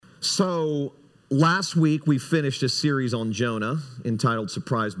So last week we finished a series on Jonah entitled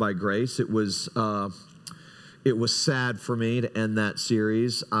Surprised by Grace. It was sad for me to end that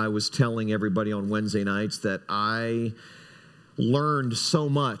series. I was telling everybody on Wednesday nights that I learned so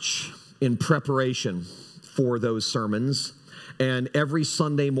much in preparation for those sermons. And every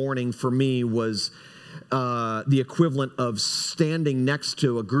Sunday morning for me was the equivalent of standing next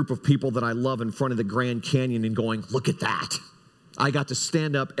to a group of people that I love in front of the Grand Canyon and going, look at that. I got to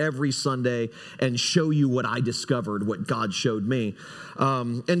stand up every Sunday and show you what I discovered, what God showed me.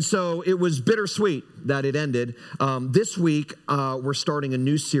 And so it was bittersweet that it ended. This week, we're starting a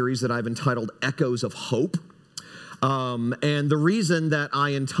new series that I've entitled Echoes of Hope. And the reason that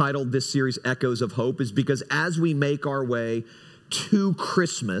I entitled this series Echoes of Hope is because as we make our way to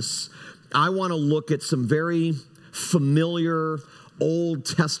Christmas, I want to look at some very familiar Old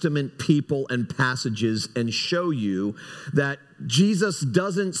Testament people and passages and show you that Jesus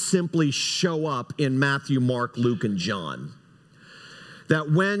doesn't simply show up in Matthew, Mark, Luke, and John.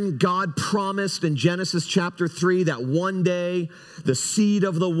 That when God promised in Genesis chapter 3 that one day the seed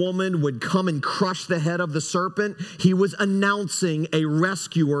of the woman would come and crush the head of the serpent, he was announcing a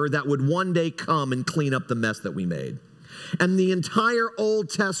rescuer that would one day come and clean up the mess that we made. And the entire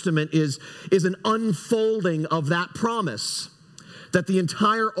Old Testament is an unfolding of that promise. That the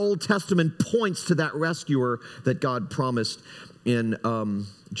entire Old Testament points to that rescuer that God promised in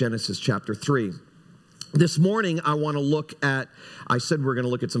Genesis chapter 3. This morning, I want to look at, I said we're going to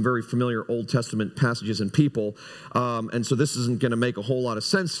look at some very familiar Old Testament passages and people, and so this isn't going to make a whole lot of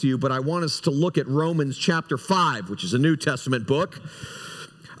sense to you, but I want us to look at Romans chapter 5, which is a New Testament book.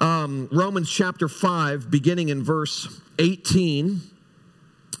 Romans chapter 5, beginning in verse 18,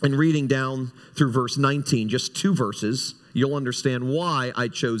 and reading down through verse 19, just two verses. You'll understand why I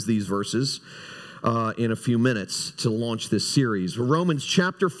chose these verses in a few minutes to launch this series. Romans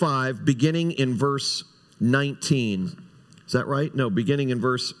chapter 5, beginning in verse 19. Is that right? No, beginning in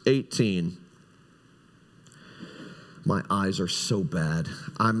verse 18. My eyes are so bad.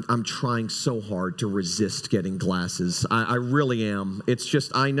 I'm trying so hard to resist getting glasses. I really am. It's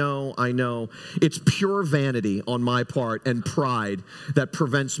just, I know. It's pure vanity on my part and pride that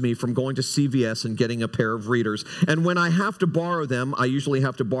prevents me from going to CVS and getting a pair of readers. And when I have to borrow them, I usually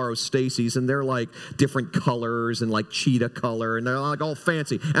have to borrow Stacy's, and they're like different colors and like cheetah color, and they're like all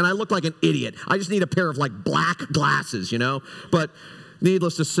fancy. And I look like an idiot. I just need a pair of like black glasses, you know? But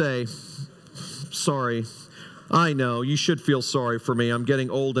needless to say, sorry. I know, you should feel sorry for me. I'm getting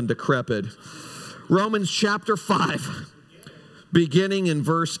old and decrepit. Romans chapter 5, beginning in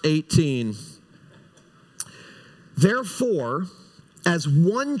verse 18. Therefore, as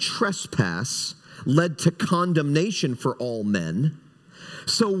one trespass led to condemnation for all men,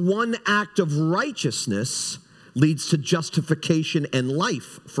 so one act of righteousness leads to justification and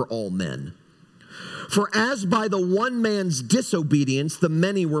life for all men. For as by the one man's disobedience the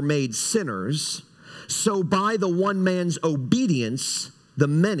many were made sinners, so by the one man's obedience, the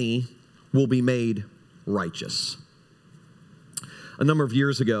many will be made righteous. A number of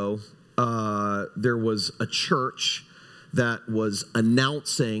years ago, there was a church that was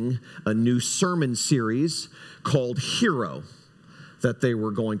announcing a new sermon series called Hero that they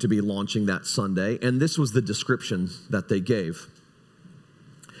were going to be launching that Sunday, and this was the description that they gave.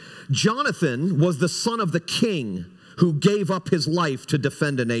 Jonathan was the son of the king who gave up his life to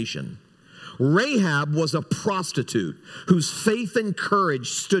defend a nation. Rahab was a prostitute whose faith and courage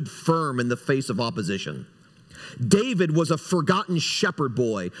stood firm in the face of opposition. David was a forgotten shepherd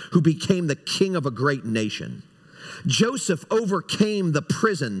boy who became the king of a great nation. Joseph overcame the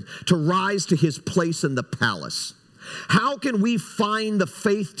prison to rise to his place in the palace. How can we find the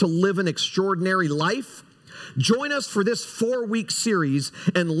faith to live an extraordinary life? Join us for this 4-week series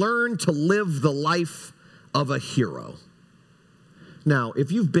and learn to live the life of a hero. Now,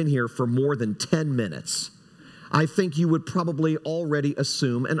 if you've been here for more than 10 minutes, I think you would probably already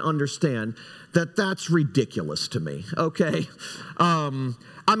assume and understand that that's ridiculous to me, okay?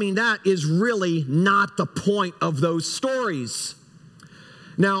 That is really not the point of those stories.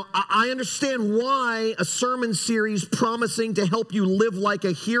 Now, I understand why a sermon series promising to help you live like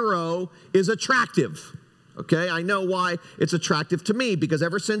a hero is attractive. Okay, I know why it's attractive to me, because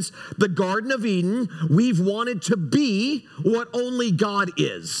ever since the Garden of Eden, we've wanted to be what only God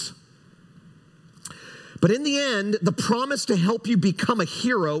is. But in the end, the promise to help you become a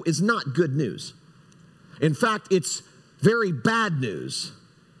hero is not good news. In fact, it's very bad news.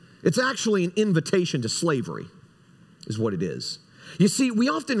 It's actually an invitation to slavery, is what it is. You see, we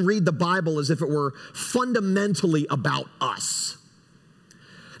often read the Bible as if it were fundamentally about us.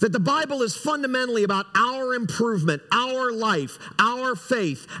 That the Bible is fundamentally about our improvement, our life, our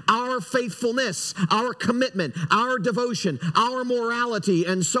faith, our faithfulness, our commitment, our devotion, our morality,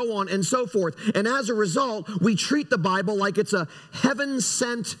 and so on and so forth. And as a result, we treat the Bible like it's a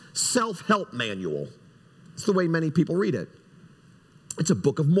heaven-sent self-help manual. It's the way many people read it. It's a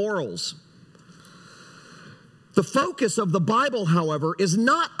book of morals. The focus of the Bible, however, is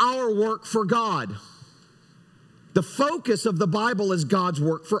not our work for God. The focus of the Bible is God's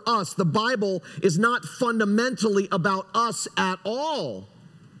work for us. The Bible is not fundamentally about us at all.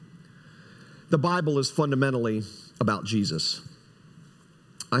 The Bible is fundamentally about Jesus.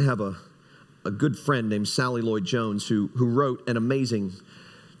 I have a good friend named Sally Lloyd-Jones who wrote an amazing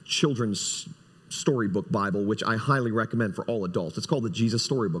children's storybook Bible, which I highly recommend for all adults. It's called the Jesus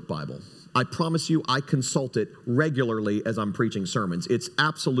Storybook Bible. I promise you, I consult it regularly as I'm preaching sermons. It's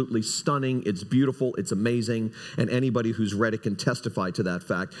absolutely stunning. It's beautiful. It's amazing. And anybody who's read it can testify to that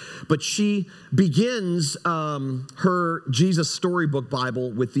fact. But she begins her Jesus Storybook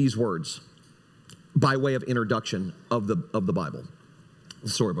Bible with these words by way of introduction of the Bible, the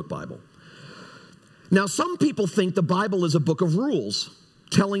Storybook Bible. Now, some people think the Bible is a book of rules,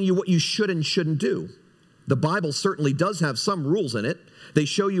 telling you what you should and shouldn't do. The Bible certainly does have some rules in it. They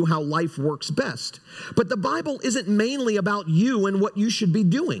show you how life works best. But the Bible isn't mainly about you and what you should be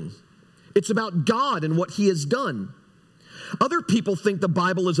doing. It's about God and what He has done. Other people think the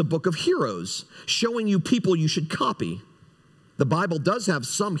Bible is a book of heroes, showing you people you should copy. The Bible does have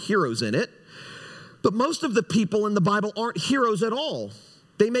some heroes in it, but most of the people in the Bible aren't heroes at all.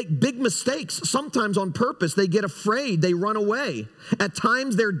 They make big mistakes, sometimes on purpose. They get afraid, they run away. At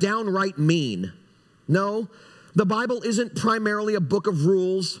times, they're downright mean. No, the Bible isn't primarily a book of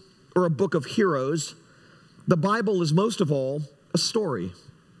rules or a book of heroes. The Bible is most of all a story.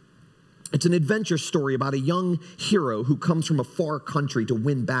 It's an adventure story about a young hero who comes from a far country to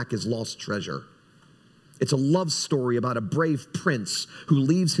win back his lost treasure. It's a love story about a brave prince who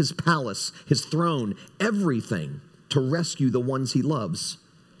leaves his palace, his throne, everything to rescue the ones he loves.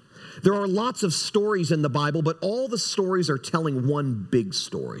 There are lots of stories in the Bible, but all the stories are telling one big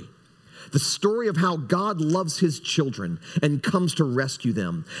story. The story of how God loves His children and comes to rescue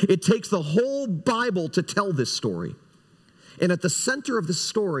them. It takes the whole Bible to tell this story. And at the center of the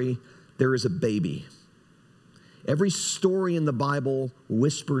story, there is a baby. Every story in the Bible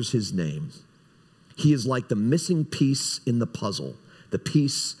whispers His name. He is like the missing piece in the puzzle, the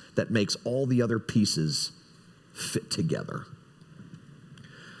piece that makes all the other pieces fit together.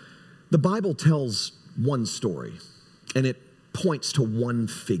 The Bible tells one story, and it points to one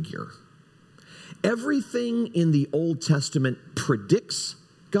figure. Everything in the Old Testament predicts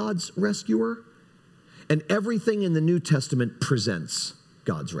God's rescuer, and everything in the New Testament presents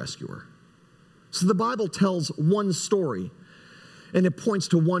God's rescuer. So the Bible tells one story, and it points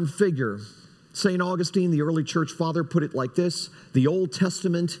to one figure. St. Augustine, the early church father, put it like this: the Old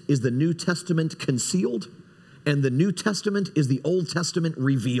Testament is the New Testament concealed, and the New Testament is the Old Testament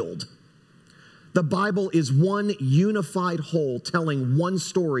revealed. The Bible is one unified whole, telling one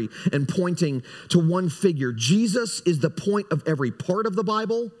story and pointing to one figure. Jesus is the point of every part of the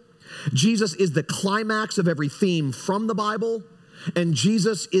Bible. Jesus is the climax of every theme from the Bible. And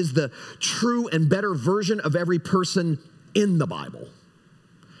Jesus is the true and better version of every person in the Bible.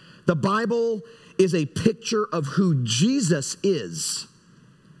 The Bible is a picture of who Jesus is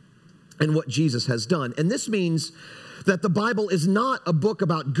and what Jesus has done. And this means that the Bible is not a book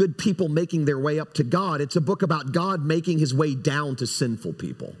about good people making their way up to God. It's a book about God making His way down to sinful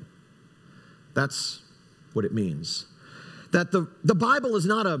people. That's what it means. That the Bible is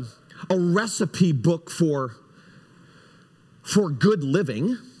not a recipe book for good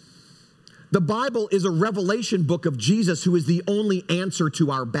living. The Bible is a revelation book of Jesus, who is the only answer to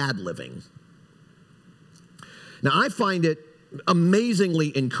our bad living. Now, I find it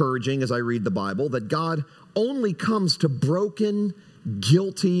amazingly encouraging as I read the Bible that God only comes to broken,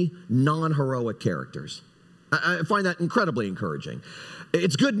 guilty, non-heroic characters. I find that incredibly encouraging.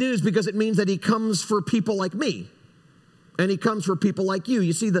 It's good news because it means that He comes for people like me. And He comes for people like you.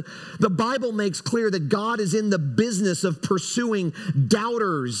 You see, the Bible makes clear that God is in the business of pursuing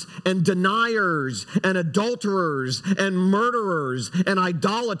doubters and deniers and adulterers and murderers and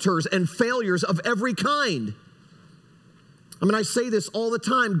idolaters and failures of every kind. I mean, I say this all the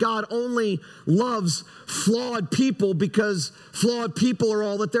time. God only loves flawed people because flawed people are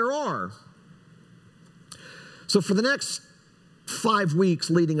all that there are. So for the next 5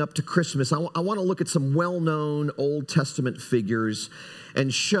 weeks leading up to Christmas, I want to look at some well-known Old Testament figures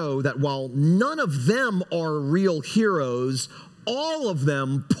and show that while none of them are real heroes, all of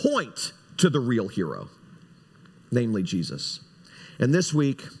them point to the real hero, namely Jesus. And this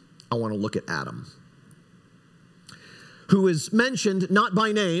week, I want to look at Adam, who is mentioned not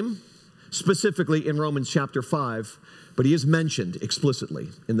by name specifically in Romans chapter 5, but he is mentioned explicitly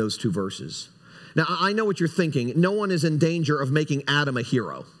in those two verses. Now, I know what you're thinking. No one is in danger of making Adam a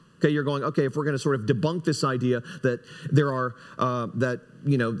hero. Okay, you're going, okay, if we're going to sort of debunk this idea that there are,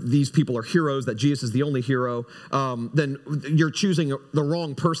 these people are heroes, that Jesus is the only hero, then you're choosing the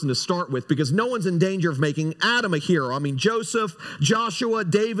wrong person to start with, because no one's in danger of making Adam a hero. I mean, Joseph, Joshua,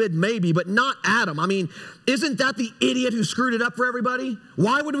 David, maybe, but not Adam. I mean, isn't that the idiot who screwed it up for everybody?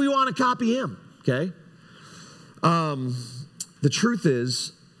 Why would we want to copy him? Okay? The truth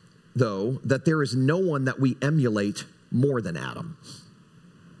is, though, that there is no one that we emulate more than Adam.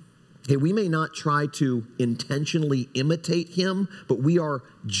 Okay, we may not try to intentionally imitate him, but we are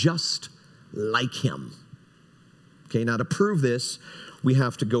just like him. Okay, now to prove this, we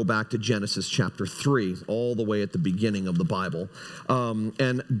have to go back to Genesis chapter 3, all the way at the beginning of the Bible,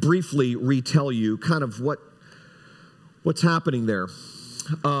 and briefly retell you kind of what's happening there.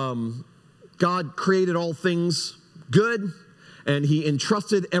 God created all things good, and he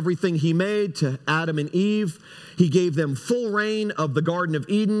entrusted everything he made to Adam and Eve. He gave them full reign of the Garden of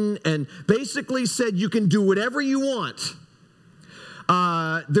Eden and basically said, you can do whatever you want.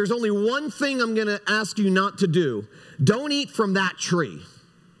 There's only one thing I'm going to ask you not to do. Don't eat from that tree.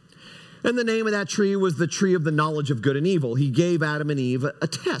 And the name of that tree was the tree of the knowledge of good and evil. He gave Adam and Eve a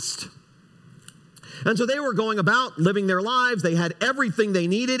test. And so they were going about living their lives. They had everything they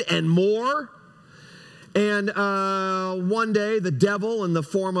needed and more. And one day, the devil in the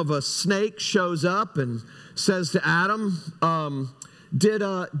form of a snake shows up and says to Adam,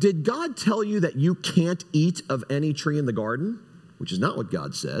 did God tell you that you can't eat of any tree in the garden? Which is not what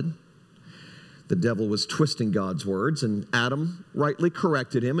God said. The devil was twisting God's words, and Adam rightly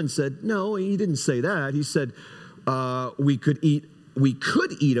corrected him and said, no, he didn't say that. He said, we could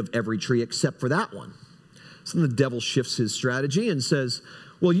eat of every tree except for that one. So then the devil shifts his strategy and says,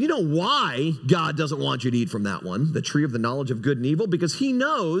 well, you know why God doesn't want you to eat from that one, the tree of the knowledge of good and evil? Because he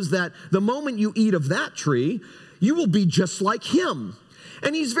knows that the moment you eat of that tree, you will be just like him.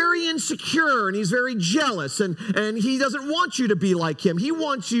 And he's very insecure and he's very jealous, and he doesn't want you to be like him. He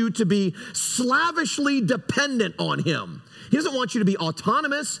wants you to be slavishly dependent on him. He doesn't want you to be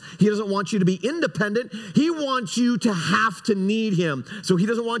autonomous. He doesn't want you to be independent. He wants you to have to need him. So he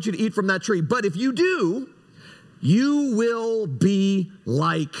doesn't want you to eat from that tree. But if you do, you will be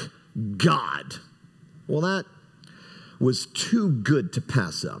like God. Well, that was too good to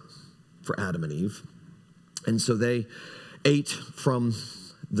pass up for Adam and Eve. And so they ate from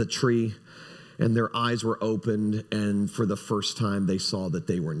the tree, and their eyes were opened, and for the first time they saw that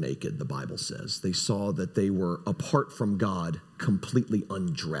they were naked, the Bible says. They saw that they were, apart from God, completely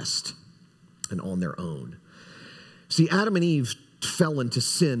undressed and on their own. See, Adam and Eve fell into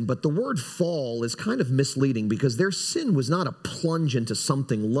sin, but the word fall is kind of misleading, because their sin was not a plunge into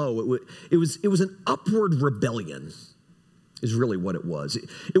something low. It was an upward rebellion is really what it was.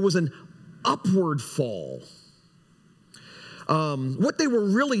 It was an upward fall. What they were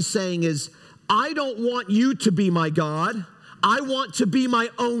really saying is, I don't want you to be my God. I want to be my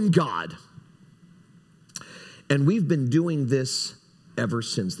own God. And we've been doing this ever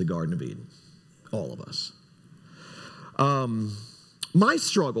since the Garden of Eden, all of us. My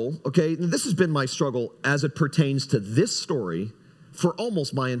struggle, okay, this has been my struggle as it pertains to this story for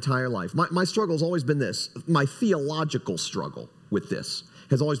almost my entire life. My struggle has always been this. My theological struggle with this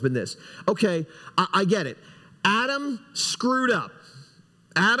has always been this. Okay, I get it. Adam screwed up.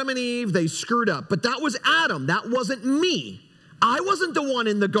 Adam and Eve, they screwed up. But that was Adam. That wasn't me. I wasn't the one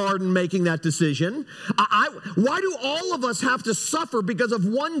in the garden making that decision. Why do all of us have to suffer because of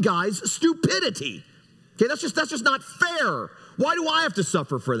one guy's stupidity? Okay, that's just not fair. Why do I have to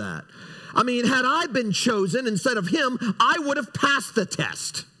suffer for that? I mean, had I been chosen instead of him, I would have passed the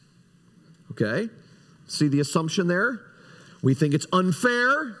test. Okay? See the assumption there? We think it's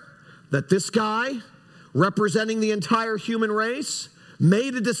unfair that this guy, representing the entire human race,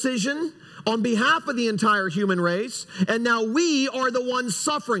 made a decision on behalf of the entire human race, and now we are the ones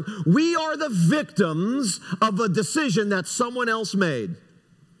suffering. We are the victims of a decision that someone else made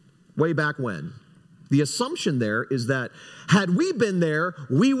way back when. The assumption there is that had we been there,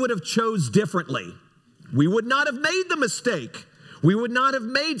 we would have chose differently. We would not have made the mistake. We would not have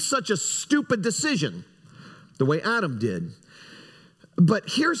made such a stupid decision the way Adam did. But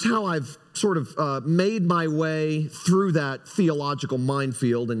here's how I've sort of made my way through that theological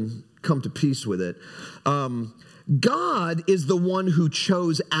minefield and come to peace with it. God is the one who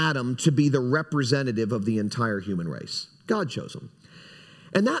chose Adam to be the representative of the entire human race. God chose him.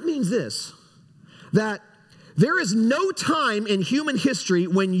 And that means this, that There is no time in human history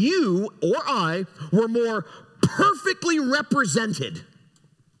when you or I were more perfectly represented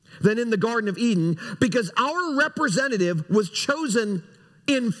than in the Garden of Eden, because our representative was chosen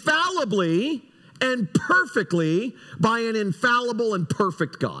infallibly and perfectly by an infallible and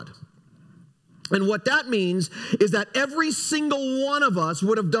perfect God. And what that means is that every single one of us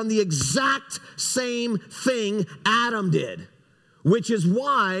would have done the exact same thing Adam did, which is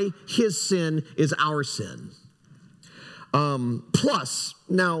why his sin is our sin. Plus,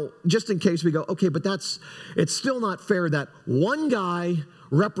 now, just in case we go, okay, but it's still not fair that one guy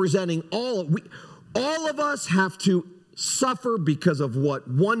representing all of us have to suffer because of what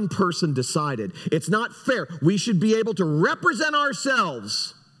one person decided. It's not fair. We should be able to represent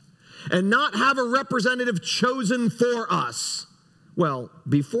ourselves and not have a representative chosen for us. Well,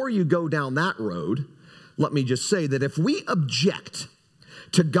 before you go down that road, let me just say that if we object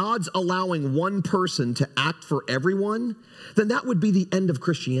to God's allowing one person to act for everyone, then that would be the end of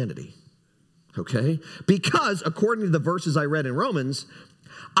Christianity. Okay? Because according to the verses I read in Romans,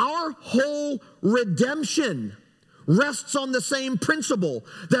 our whole redemption rests on the same principle,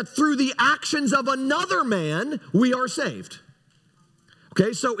 that through the actions of another man, we are saved.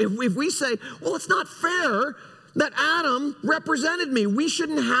 Okay, so if we say, well, it's not fair that Adam represented me, we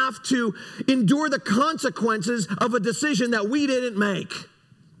shouldn't have to endure the consequences of a decision that we didn't make.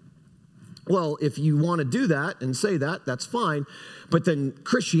 Well, if you want to do that and say that, that's fine. But then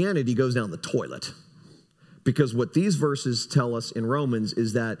Christianity goes down the toilet. Because what these verses tell us in Romans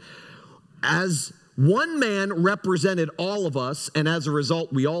is that as one man represented all of us, and as a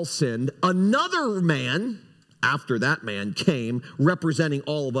result we all sinned, another man, after that man, came representing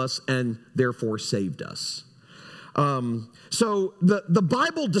all of us and therefore saved us. So the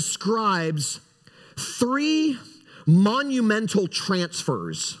Bible describes 3 monumental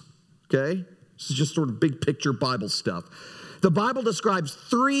transfers. Okay? This is just sort of big picture Bible stuff. The Bible describes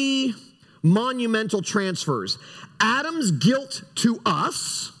 3 monumental transfers. Adam's guilt to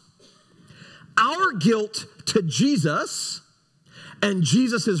us, our guilt to Jesus, and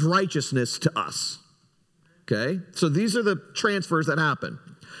Jesus' righteousness to us. Okay? So these are the transfers that happen.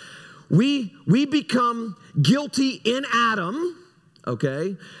 We become guilty in Adam,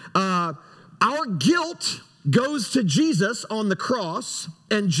 okay? Our guilt goes to Jesus on the cross,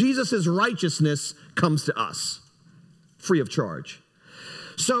 and Jesus' righteousness comes to us, free of charge.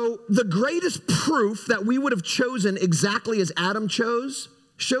 So the greatest proof that we would have chosen exactly as Adam chose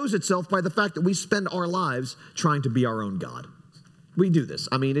shows itself by the fact that we spend our lives trying to be our own God. We do this.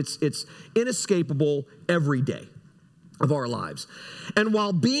 I mean, it's inescapable every day of our lives. And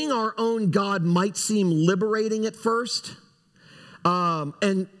while being our own God might seem liberating at first,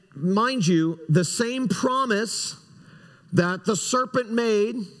 and mind you, the same promise that the serpent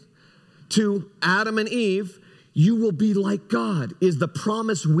made to Adam and Eve, you will be like God, is the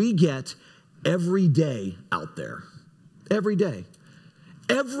promise we get every day out there. Every day.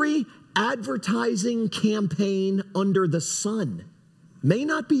 Every advertising campaign under the sun may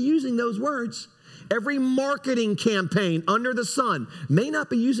not be using those words. Every marketing campaign under the sun may not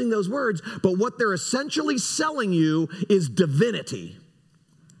be using those words, but what they're essentially selling you is divinity.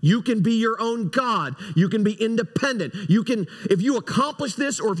 You can be your own God. You can be independent. You can, if you accomplish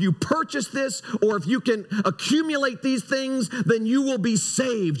this, or if you purchase this, or if you can accumulate these things, then you will be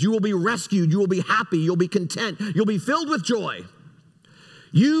saved. You will be rescued. You will be happy. You'll be content. You'll be filled with joy.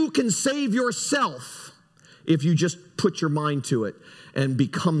 You can save yourself if you just put your mind to it and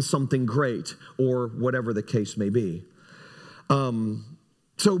become something great, or whatever the case may be.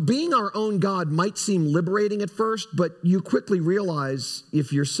 So being our own God might seem liberating at first, but you quickly realize,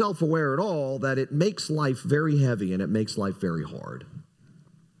 if you're self-aware at all, that it makes life very heavy and it makes life very hard.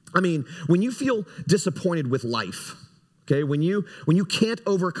 I mean, when you feel disappointed with life, okay, when you can't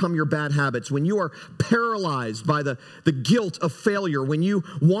overcome your bad habits, when you are paralyzed by the guilt of failure, when you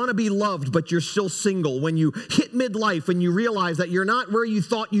want to be loved but you're still single, when you hit midlife and you realize that you're not where you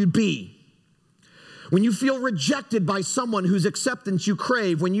thought you'd be, when you feel rejected by someone whose acceptance you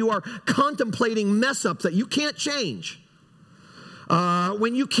crave, when you are contemplating mess-ups that you can't change,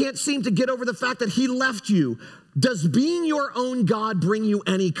 when you can't seem to get over the fact that he left you, does being your own God bring you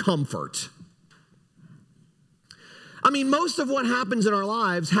any comfort? I mean, most of what happens in our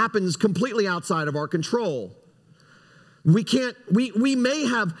lives happens completely outside of our control. We may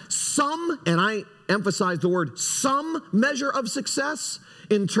have some, and I emphasize the word some, measure of success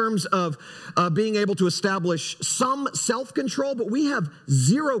in terms of being able to establish some self-control, but we have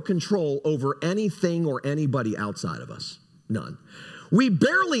zero control over anything or anybody outside of us. None. We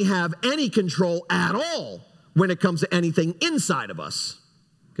barely have any control at all when it comes to anything inside of us.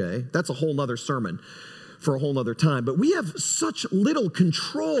 Okay? That's a whole nother sermon. for a whole nother time. But we have such little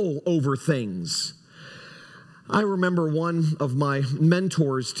control over things. I remember one of my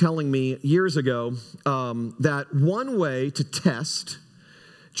mentors telling me years ago that one way to test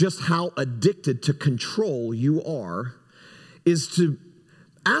just how addicted to control you are is to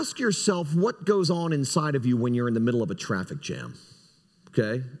ask yourself what goes on inside of you when you're in the middle of a traffic jam.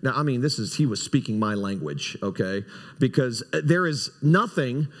 Okay? Now, I mean, he was speaking my language, okay? Because there is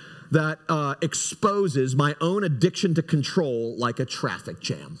nothing that exposes my own addiction to control like a traffic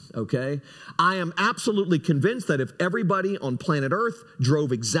jam, okay? I am absolutely convinced that if everybody on planet Earth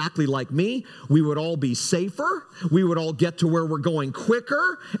drove exactly like me, we would all be safer, we would all get to where we're going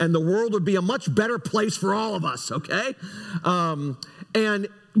quicker, and the world would be a much better place for all of us, okay?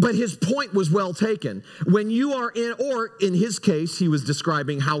 But his point was well taken. When you are in his case, he was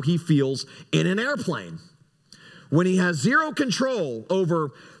describing how he feels in an airplane. When he has zero control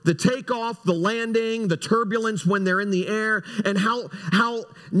over the takeoff, the landing, the turbulence when they're in the air, and how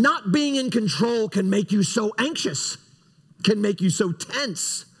not being in control can make you so anxious, can make you so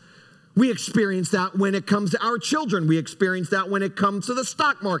tense. We experience that when it comes to our children. We experience that when it comes to the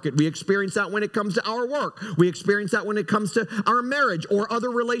stock market. We experience that when it comes to our work. We experience that when it comes to our marriage or other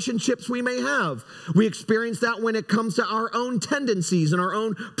relationships we may have. We experience that when it comes to our own tendencies and our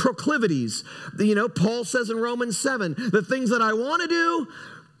own proclivities. You know, Paul says in Romans 7, the things that I want to do,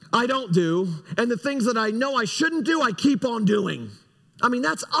 I don't do. And the things that I know I shouldn't do, I keep on doing. I mean,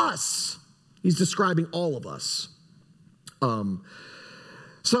 that's us. He's describing all of us.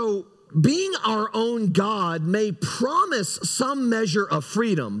 So being our own God may promise some measure of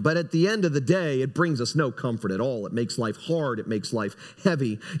freedom, but at the end of the day, it brings us no comfort at all. It makes life hard. It makes life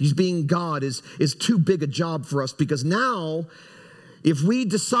heavy. Being God is too big a job for us, because now, if we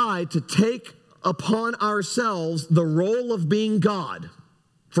decide to take upon ourselves the role of being God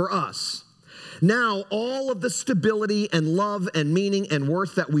for us, now all of the stability and love and meaning and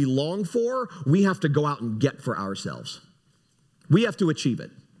worth that we long for, we have to go out and get for ourselves. We have to achieve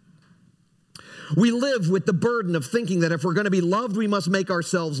it. We live with the burden of thinking that if we're going to be loved, we must make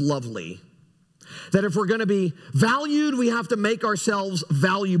ourselves lovely. That if we're going to be valued, we have to make ourselves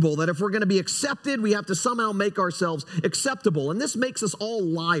valuable. That if we're going to be accepted, we have to somehow make ourselves acceptable. And this makes us all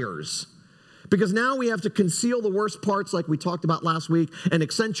liars. Because now we have to conceal the worst parts like we talked about last week and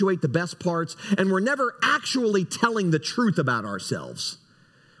accentuate the best parts. And we're never actually telling the truth about ourselves.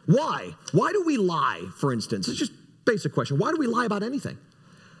 Why? Why do we lie, for instance? It's just a basic question. Why do we lie about anything?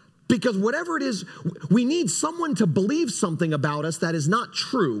 Because whatever it is, we need someone to believe something about us that is not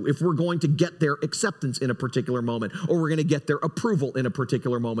true if we're going to get their acceptance in a particular moment, or we're going to get their approval in a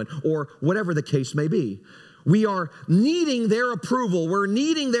particular moment, or whatever the case may be. We are needing their approval. We're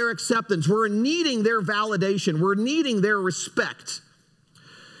needing their acceptance. We're needing their validation. We're needing their respect.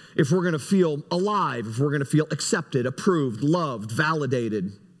 If we're going to feel alive, if we're going to feel accepted, approved, loved,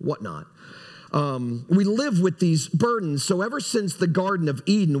 validated, whatnot. We live with these burdens. So ever since the Garden of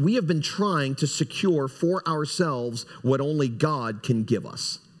Eden, we have been trying to secure for ourselves what only God can give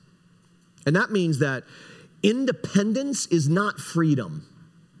us. And that means that independence is not freedom.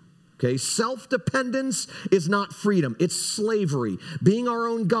 Okay, self-dependence is not freedom. It's slavery. Being our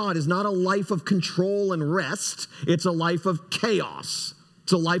own God is not a life of control and rest. It's a life of chaos.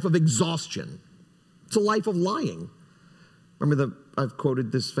 It's a life of exhaustion. It's a life of lying. Remember I've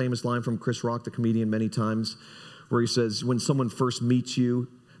quoted this famous line from Chris Rock, the comedian, many times, where he says, when someone first meets you,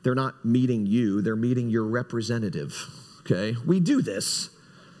 they're not meeting you, they're meeting your representative, okay? We do this.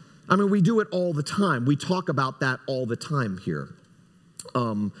 I mean, we do it all the time. We talk about that all the time here.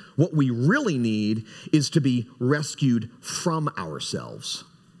 What we really need is to be rescued from ourselves.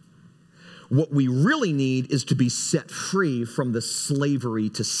 What we really need is to be set free from the slavery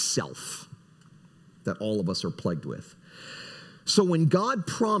to self that all of us are plagued with. So when God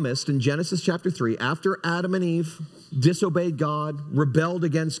promised in Genesis chapter 3, after Adam and Eve disobeyed God, rebelled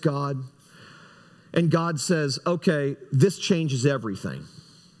against God, and God says, okay, this changes everything.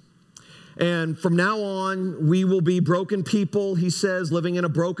 And from now on, we will be broken people, he says, living in a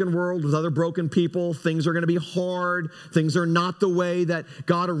broken world with other broken people. Things are going to be hard. Things are not the way that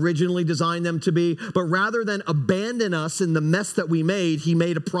God originally designed them to be. But rather than abandon us in the mess that we made, he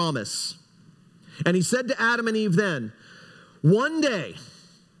made a promise. And he said to Adam and Eve then, one day,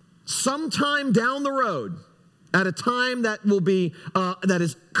 sometime down the road, at a time that will be, that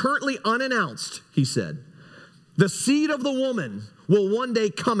is currently unannounced, he said, the seed of the woman will one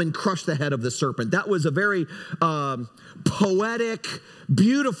day come and crush the head of the serpent. That was a very poetic,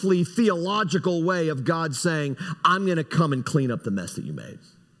 beautifully theological way of God saying, I'm going to come and clean up the mess that you made.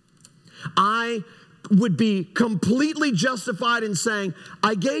 I would be completely justified in saying,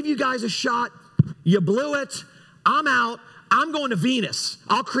 I gave you guys a shot. You blew it. I'm out. I'm going to Venus.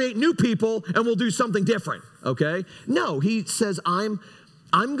 I'll create new people and we'll do something different, okay? No, he says, I'm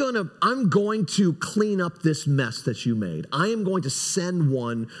going to clean up this mess that you made. I am going to send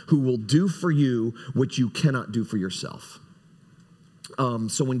one who will do for you what you cannot do for yourself.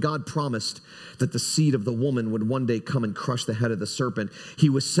 So when God promised that the seed of the woman would one day come and crush the head of the serpent, he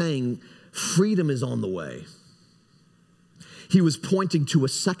was saying freedom is on the way. He was pointing to a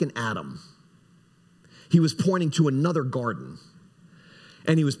second Adam. He was pointing to another garden.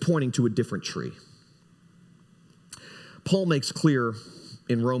 And he was pointing to a different tree. Paul makes clear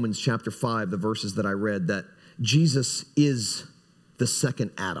in Romans chapter 5, the verses that I read, that Jesus is the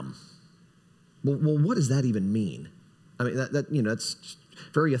second Adam. Well, what does that even mean? I mean, that's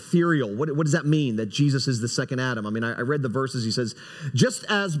very ethereal. What does that mean, that Jesus is the second Adam? I mean, I read the verses. He says, just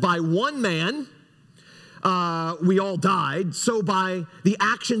as by one man we all died, so by the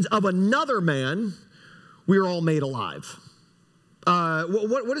actions of another man we are all made alive.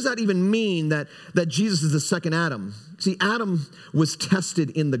 What does that even mean, that Jesus is the second Adam? See, Adam was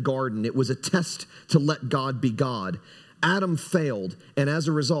tested in the garden. It was a test to let God be God. Adam failed, and as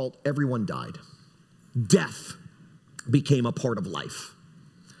a result, everyone died. Death became a part of life.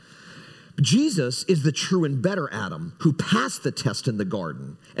 Jesus is the true and better Adam who passed the test in the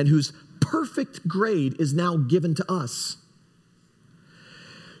garden and whose perfect grade is now given to us.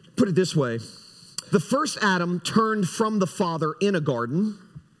 Put it this way. The first Adam turned from the Father in a garden.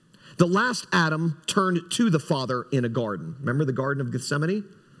 The last Adam turned to the Father in a garden. Remember the Garden of Gethsemane?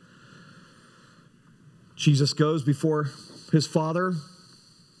 Jesus goes before his Father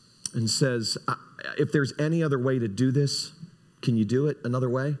and says, if there's any other way to do this, can you do it another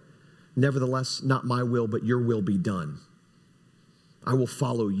way? Nevertheless, not my will, but your will be done. I will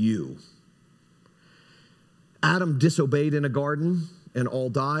follow you. Adam disobeyed in a garden and all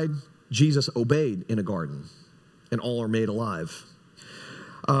died. Jesus obeyed in a garden and all are made alive.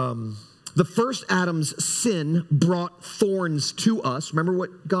 The first Adam's sin brought thorns to us. Remember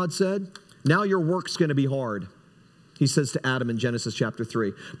what God said? Now your work's going to be hard. He says to Adam in Genesis chapter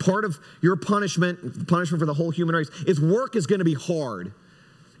 3. Part of your punishment, the punishment for the whole human race, is work is going to be hard.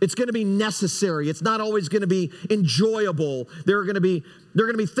 It's going to be necessary. It's not always going to be enjoyable. There are going to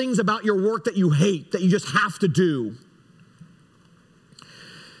be things about your work that you hate, that you just have to do.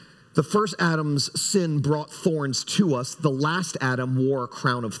 The first Adam's sin brought thorns to us. The last Adam wore a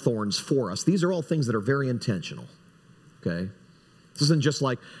crown of thorns for us. These are all things that are very intentional, okay? This isn't just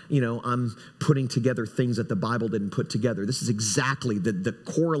like, I'm putting together things that the Bible didn't put together. This is exactly, the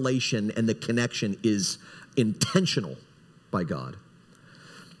correlation and the connection is intentional by God.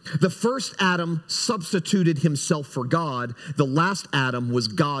 The first Adam substituted himself for God. The last Adam was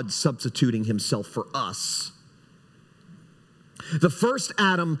God substituting himself for us. The first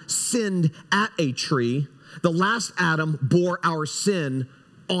Adam sinned at a tree. The last Adam bore our sin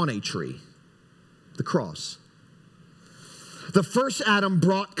on a tree, the cross. The first Adam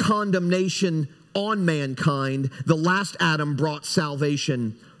brought condemnation on mankind. The last Adam brought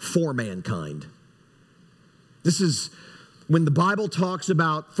salvation for mankind. This is, when the Bible talks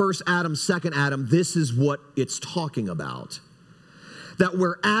about first Adam, second Adam, this is what it's talking about. That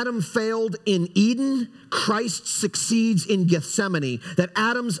where Adam failed in Eden, Christ succeeds in Gethsemane. That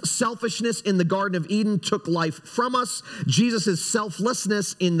Adam's selfishness in the Garden of Eden took life from us. Jesus'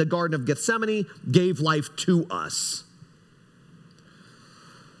 selflessness in the Garden of Gethsemane gave life to us.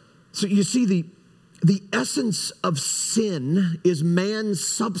 So you see, the essence of sin is man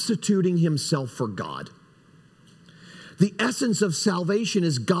substituting himself for God. The essence of salvation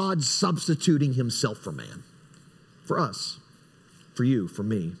is God substituting himself for man, for us. For you, for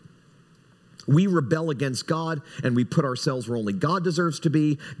me. We rebel against God and we put ourselves where only God deserves to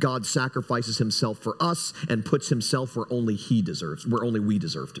be. God sacrifices himself for us and puts himself where only he deserves, where only we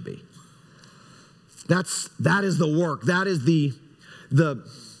deserve to be. That is the work. That is the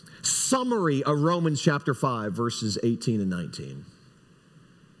summary of Romans chapter 5, verses 18 and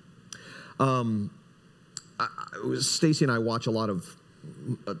 19. Stacy and I watch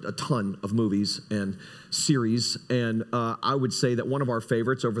a ton of movies and series, and I would say that one of our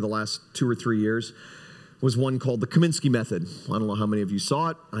favorites over the last 2 or 3 years was one called The Kaminsky Method. I don't know how many of you saw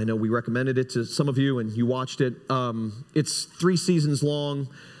it. I know we recommended it to some of you and you watched it. It's 3 seasons long.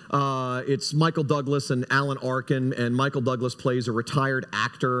 It's Michael Douglas and Alan Arkin, and Michael Douglas plays a retired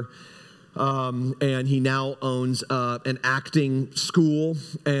actor. And he now owns an acting school,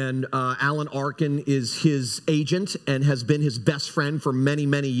 and Alan Arkin is his agent and has been his best friend for many,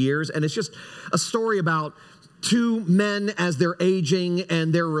 many years. And it's just a story about 2 men as they're aging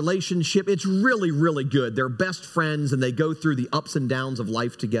and their relationship. It's really, really good. They're best friends and they go through the ups and downs of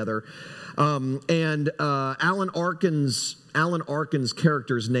life together. Alan Arkin's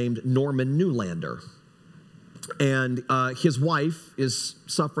character is named Norman Newlander. And his wife is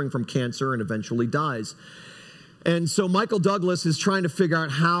suffering from cancer and eventually dies. And so Michael Douglas is trying to figure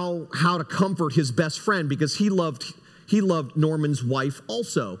out how to comfort his best friend, because he loved Norman's wife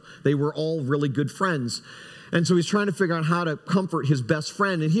also. They were all really good friends. And so he's trying to figure out how to comfort his best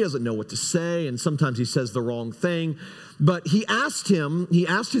friend, and he doesn't know what to say, and sometimes he says the wrong thing. But he asked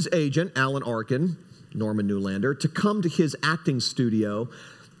his agent, Alan Arkin, Norman Newlander, to come to his acting studio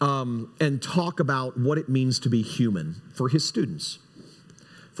and talk about what it means to be human for his students,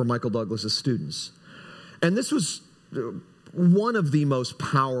 for Michael Douglas's students. And this was one of the most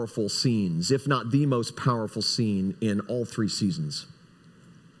powerful scenes, if not the most powerful scene in all 3 seasons.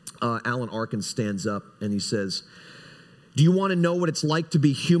 Alan Arkin stands up and he says, "Do you want to know what it's like to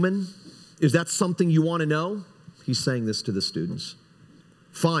be human? Is that something you want to know?" He's saying this to the students.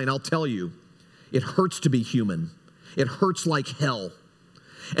 "Fine, I'll tell you. It hurts to be human. It hurts like hell.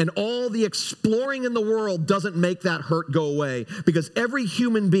 And all the exploring in the world doesn't make that hurt go away, because every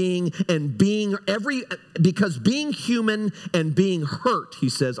human being and being human and being hurt," he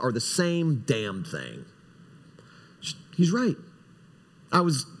says, "are the same damn thing." He's right. I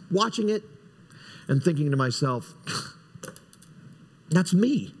was watching it and thinking to myself, that's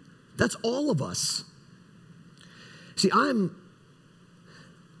me. That's all of us. See, I'm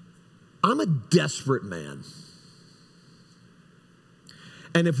a desperate man.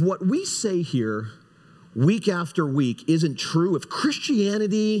 And if what we say here week after week isn't true, if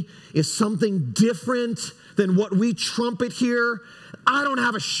Christianity is something different than what we trumpet here, I don't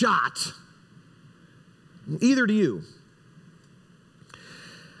have a shot. Either do you.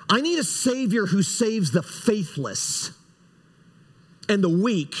 I need a Savior who saves the faithless and the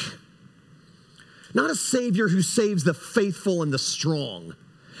weak, not a Savior who saves the faithful and the strong.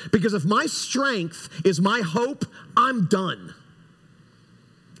 Because if my strength is my hope, I'm done.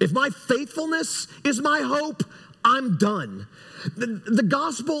 If my faithfulness is my hope, I'm done. The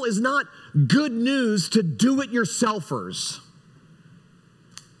gospel is not good news to do-it-yourselfers.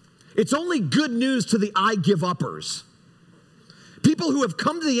 It's only good news to the I-give-uppers. People who have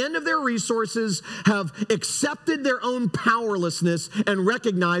come to the end of their resources, have accepted their own powerlessness, and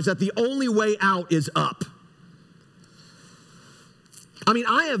recognize that the only way out is up. I mean,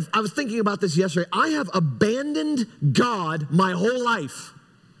 I was thinking about this yesterday. I have abandoned God my whole life.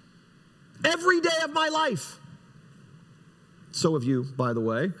 Every day of my life. So have you, by the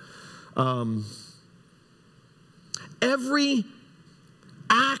way. Every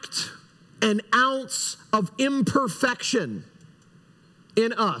act and ounce of imperfection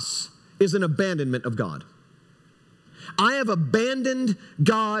in us is an abandonment of God. I have abandoned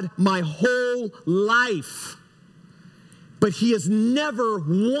God my whole life. But He has never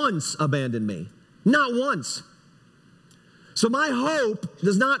once abandoned me. Not once. So my hope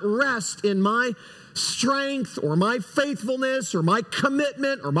does not rest in my strength or my faithfulness or my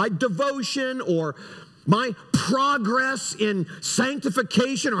commitment or my devotion or my progress in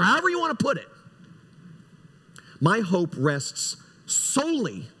sanctification, or however you want to put it. My hope rests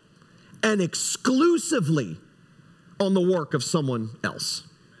solely and exclusively on the work of someone else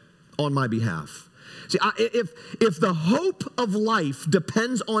on my behalf. See, if the hope of life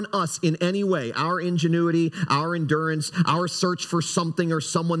depends on us in any way, our ingenuity, our endurance, our search for something or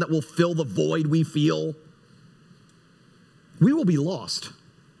someone that will fill the void we feel, we will be lost.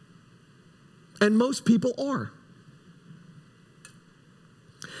 And most people are.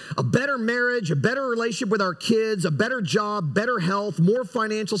 A better marriage, a better relationship with our kids, a better job, better health, more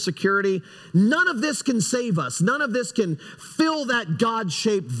financial security. None of this can save us. None of this can fill that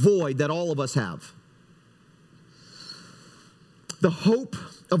God-shaped void that all of us have. The hope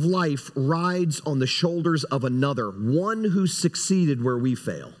of life rides on the shoulders of another, one who succeeded where we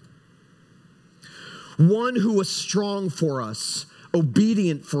fail. One who was strong for us,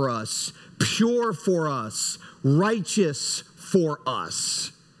 obedient for us, pure for us, righteous for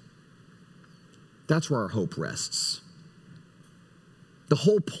us. That's where our hope rests. The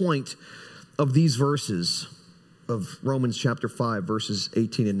whole point of these verses of Romans chapter 5, verses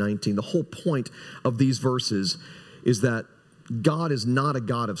 18 and 19, the whole point of these verses is that God is not a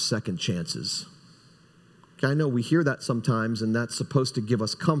God of second chances. Okay, I know we hear that sometimes, and that's supposed to give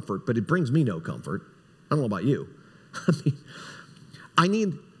us comfort, but it brings me no comfort. I don't know about you. I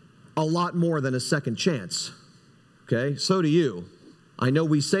need a lot more than a second chance. Okay, so do you. I know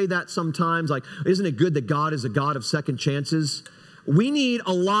we say that sometimes, like, isn't it good that God is a God of second chances? We need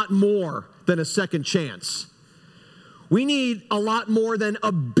a lot more than a second chance. We need a lot more than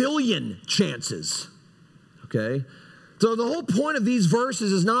a billion chances. Okay? So the whole point of these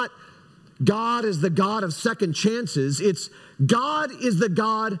verses is not God is the God of second chances. It's God is the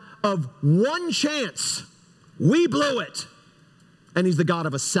God of one chance. We blew it. And he's the God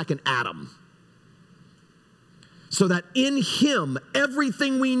of a second Adam. So that in him,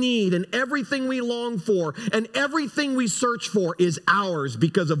 everything we need and everything we long for and everything we search for is ours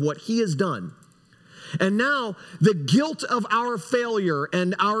because of what he has done. And now the guilt of our failure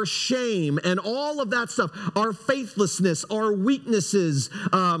and our shame and all of that stuff, our faithlessness, our weaknesses,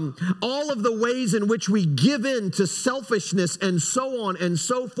 all of the ways in which we give in to selfishness and so on and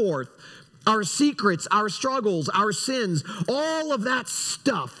so forth, our secrets, our struggles, our sins, all of that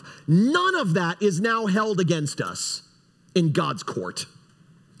stuff, none of that is now held against us in God's court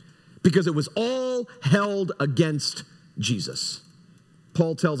because it was all held against Jesus.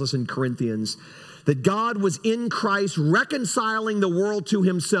 Paul tells us in Corinthians that God was in Christ reconciling the world to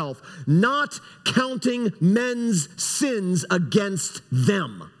himself, not counting men's sins against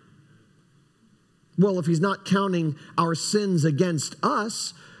them. Well, if he's not counting our sins against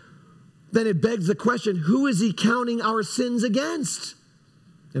us, then it begs the question, who is he counting our sins against?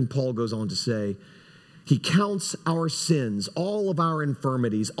 And Paul goes on to say, he counts our sins, all of our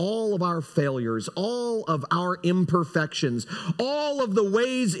infirmities, all of our failures, all of our imperfections, all of the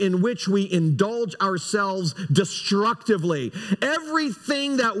ways in which we indulge ourselves destructively.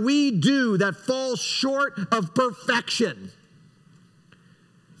 Everything that we do that falls short of perfection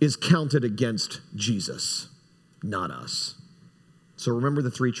is counted against Jesus, not us. So remember the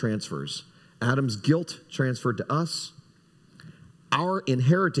three transfers. Adam's guilt transferred to us. Our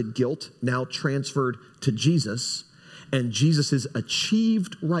inherited guilt now transferred to Jesus, and Jesus'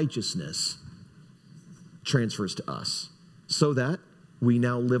 achieved righteousness transfers to us, so that we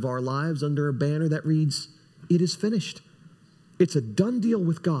now live our lives under a banner that reads, "It is finished." It's a done deal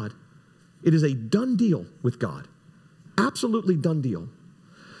with God. It is a done deal with God. Absolutely done deal.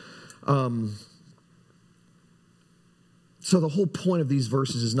 So the whole point of these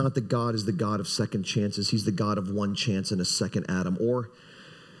verses is not that God is the God of second chances. He's the God of one chance and a second Adam. Or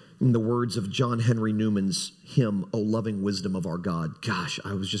in the words of John Henry Newman's hymn, "O loving wisdom of our God." Gosh,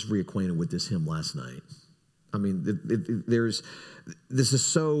 I was just reacquainted with this hymn last night. I mean, this is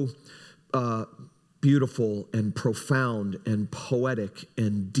so beautiful and profound and poetic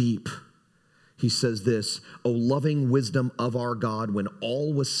and deep. He says this, "O loving wisdom of our God, when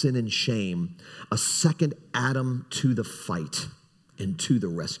all was sin and shame, a second Adam to the fight and to the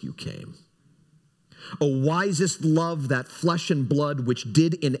rescue came. O wisest love, that flesh and blood which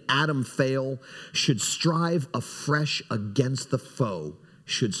did in Adam fail, should strive afresh against the foe,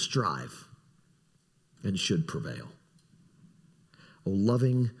 should strive and should prevail. O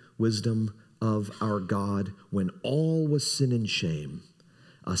loving wisdom of our God, when all was sin and shame,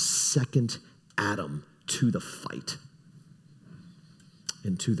 a second Adam to the fight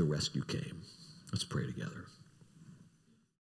and to the rescue came." Let's pray together.